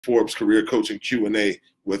Forbes Career Coaching Q&A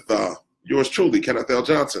with yours truly, Kenneth L.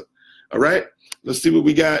 Johnson. All right, let's see what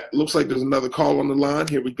we got. Looks like there's another call on the line.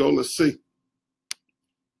 Here we go. Let's see.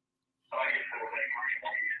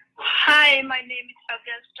 Hi, my name is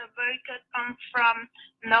Augusta Burkett. I'm from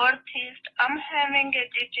Northeast. I'm having a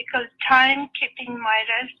difficult time keeping my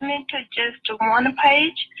resume to just one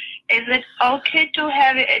page. Is it okay to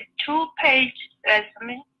have a two-page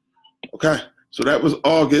resume? Okay, so that was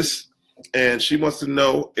August, and she wants to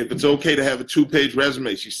know if it's okay to have a two-page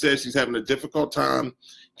resume. She says she's having a difficult time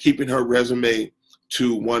keeping her resume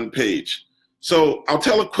to one page. So I'll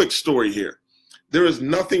tell a quick story here. There is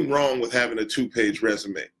nothing wrong with having a two-page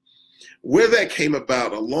resume. Where that came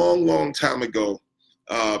about a long, long time ago,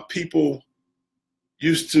 people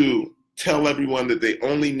used to tell everyone that they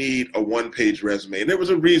only need a one-page resume, and there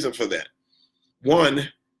was a reason for that. One,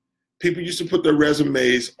 people used to put their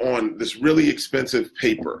resumes on this really expensive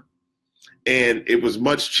paper, and it was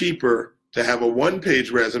much cheaper to have a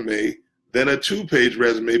one-page resume than a two-page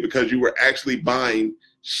resume because you were actually buying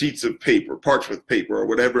sheets of paper, parchment paper, or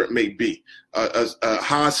whatever it may be, a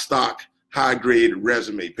high stock, high grade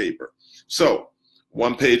resume paper. So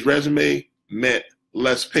one-page resume meant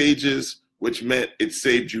less pages, which meant it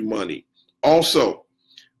saved you money. Also,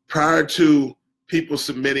 prior to people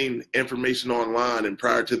submitting information online and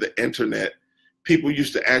prior to the internet, people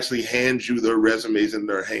used to actually hand you their resumes in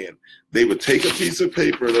their hand. They would take a piece of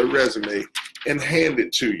paper, their resume, and hand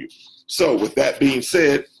it to you. So with that being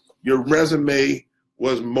said, your resume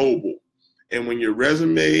was mobile. And when your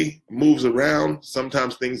resume moves around,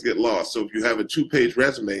 sometimes things get lost. So if you have a two-page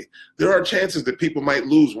resume, there are chances that people might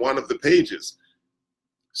lose one of the pages.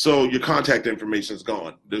 So your contact information is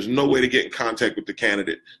gone. There's no way to get in contact with the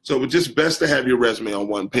candidate. So it's just best to have your resume on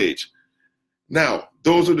one page. Now,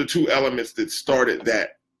 those are the two elements that started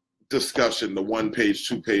that discussion, the one-page,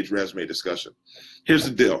 two-page resume discussion. Here's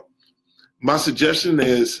the deal. My suggestion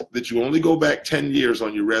is that you only go back 10 years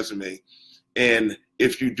on your resume, and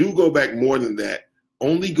if you do go back more than that,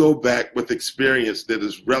 only go back with experience that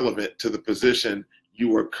is relevant to the position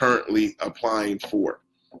you are currently applying for.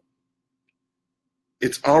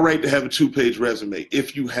 It's all right to have a two-page resume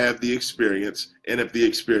if you have the experience and if the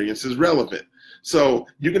experience is relevant. So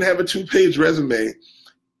you can have a two-page resume.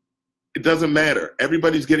 It doesn't matter.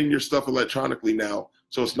 Everybody's getting your stuff electronically now,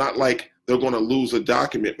 so it's not like they're going to lose a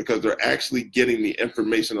document because they're actually getting the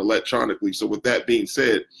information electronically. So with that being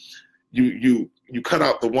said, you cut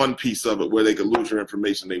out the one piece of it where they could lose your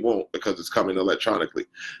information. They won't because it's coming electronically.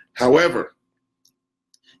 However,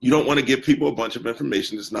 you don't want to give people a bunch of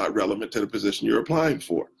information that's not relevant to the position you're applying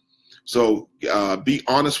for. So be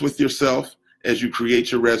honest with yourself as you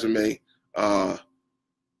create your resume.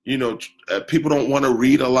 People don't want to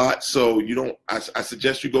read a lot, so I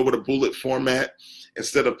suggest you go with a bullet format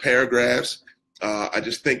instead of paragraphs. I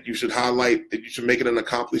just think you should highlight that you should make it an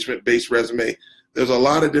accomplishment-based resume. There's a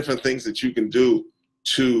lot of different things that you can do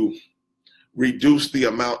to reduce the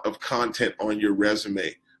amount of content on your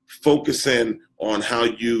resume. Focus in on how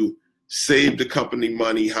you saved the company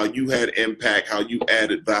money, how you had impact, how you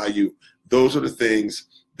added value. Those are the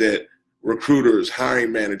things that recruiters,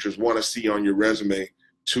 hiring managers want to see on your resume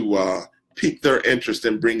to pique their interest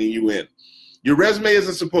in bringing you in. Your resume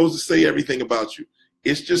isn't supposed to say everything about you.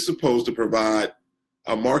 It's just supposed to provide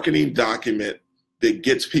a marketing document that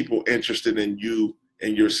gets people interested in you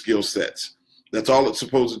and your skill sets. That's all it's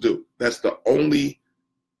supposed to do. That's the only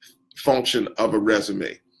function of a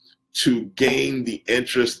resume, to gain the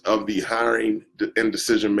interest of the hiring and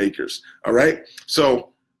decision makers. All right?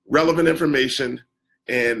 So relevant information,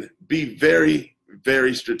 and be very,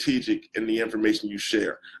 very strategic in the information you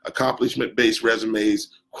share. Accomplishment-based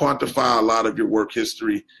resumes, quantify a lot of your work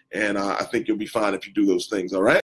history, and I think you'll be fine if you do those things. All right?